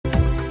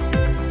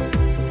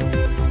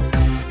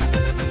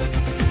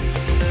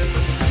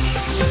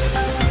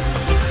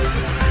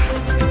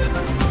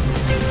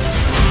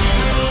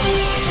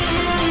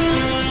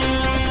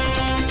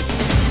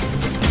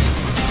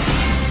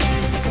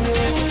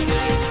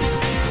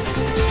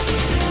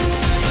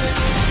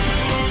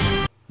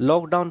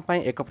Lockdown पाई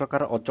एक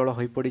प्रकार अचल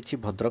हो पड़ी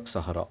भद्रक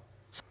सहर।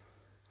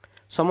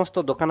 समस्त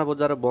दुकान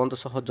बजार बंद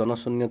सह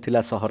जनशून्य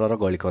थिला सहरर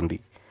गलिकंदी।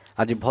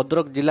 आज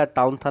भद्रक जिला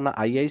टाउन थाना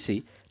आईआईसी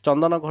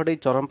चंदनगढ़ई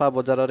चरंपा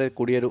बजार में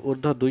 20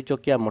 ऊर्ध्व 2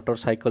 चकिया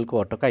मोटरसाइकल को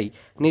अटकाई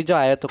निज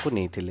आयत को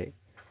नहीं।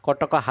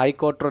 कटक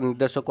हाइकोर्टर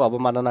निर्देश को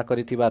अवमानना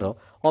कर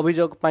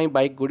अभियोग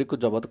बाइक गुड़ी को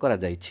जबत कर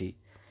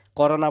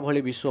कोरोना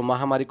भली विश्व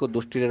महामारी को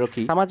दृष्टि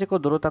रखी सामाजिक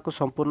दूरता को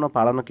संपूर्ण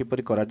पालन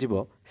किपरि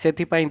कराजिबो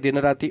सेथिपाई दिन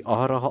राति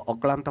अहरह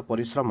अक्लांत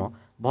परिश्रम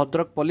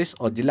भद्रक पुलिस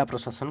और जिला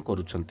प्रशासन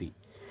करुछंती।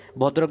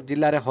 भद्रक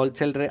जिले में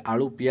होलसेल रे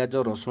आलू पियाज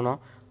रसुण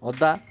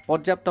अदा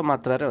पर्याप्त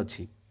मात्रा रे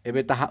अछि।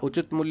 एबे ताहा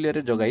उचित मूल्य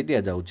रे जगाई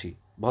दिया जाउछि।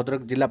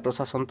 भद्रक जिला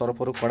प्रशासन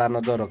तरफ कड़ा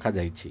नजर रखा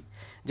जाइछि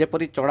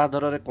जेपरि चढ़ा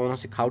दर रे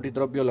कोनोसी खाउटी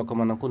द्रव्य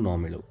लोकमानकु न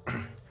मिलु।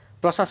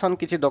 प्रशासन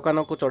किछि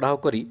दुकान को चढ़ाऊ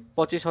करी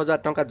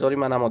 25,000 टंका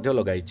जरिमाना मध्य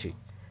लगाइछि।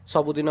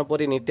 सबुदिन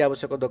परी नित्य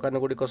आवश्यक दुकान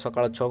गुड़िक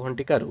सकाळ 6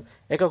 घंटिकारु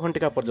 1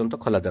 घंटिका पर्यंत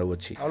खोला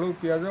जाउछि। आलू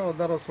पियाज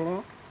अदा रसुण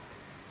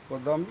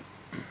बदाम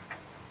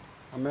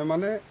आमे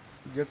माने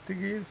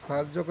जेतिकी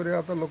साहाय्य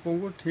करिया त लोक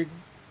को ठीक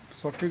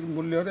सठिक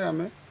मूल्य रे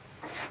आमे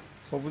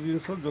सब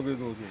जिनस जोगे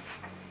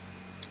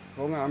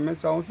दउछु और आमे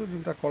चाहूँ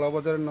जिनता कला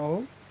बजार न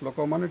हो लोक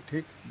माने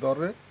ठीक दर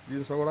रे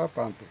जिनस गुड़ा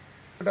पाते।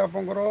 एटा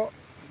आपनकर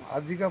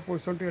आजिका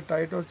पोजिशन टे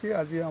टाइट अछि।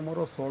 आज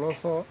हमर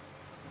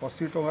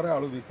 1680 टंका रे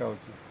आलू बिका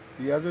अछि।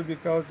 पियाज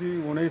बिका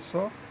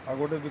 1900 आ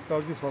गोटे बिका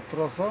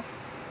 1700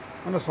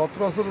 मैंने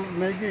 1700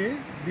 नहीं कि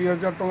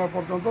 2000 टंका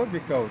पर्यंत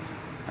बिका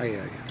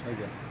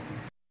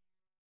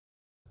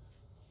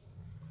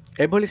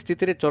एभली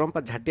स्थिति रे चरंपा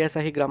झाटिया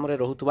साही ग्राम रे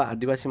रहुतबा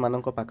आदिवासी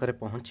मानक पाखरे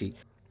पहुंची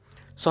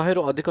 100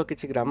 रु अधिक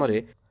किछि ग्राम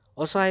रे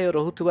असहाय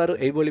रहुतबारु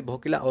एभली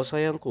भोकिला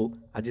असहायंकु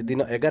आज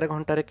दिन 11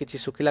 घंटा किछि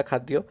सुखिला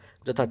खाद्य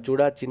जथा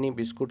चूड़ा चीनी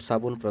बिस्कुट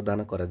साबुन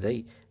प्रदान करा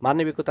जाई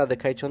मानविकता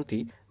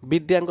देखाइछंती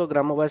विद्यांग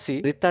ग्रामवासी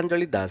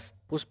रीतांजलि दास,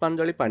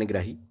 पुष्पांजलि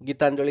पाणिग्राही,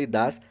 गीतांजलि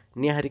दास,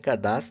 निहारिका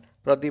दास,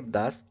 प्रदीप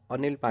दास,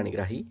 अनिल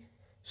पाणिग्राही,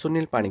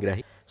 सुनील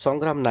पाणिग्राही,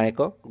 संग्राम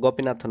नायक,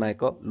 गोपीनाथ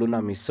नायक,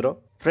 लुना मिश्र,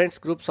 फ्रेंड्स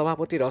ग्रुप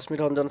सभापति रश्मि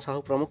रंजन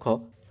साहू प्रमुख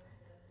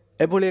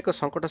एभली एक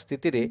संकट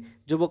स्थिति रे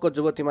युवक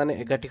युवती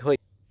माने एकाठी होई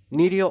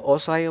निरीह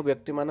असहाय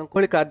व्यक्ति मानक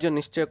कार्य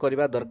निश्चय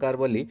करने दरकार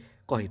बोली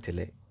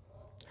कहिथिले।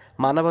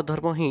 मानव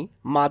धर्म ही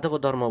माधव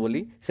धर्म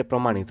बोली से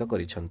प्रमाणित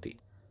करिसंती।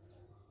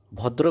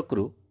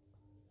 भद्रकरू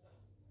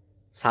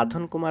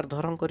साधन कुमार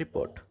धरंक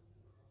रिपोर्ट,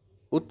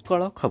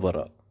 उत्कल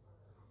खबर।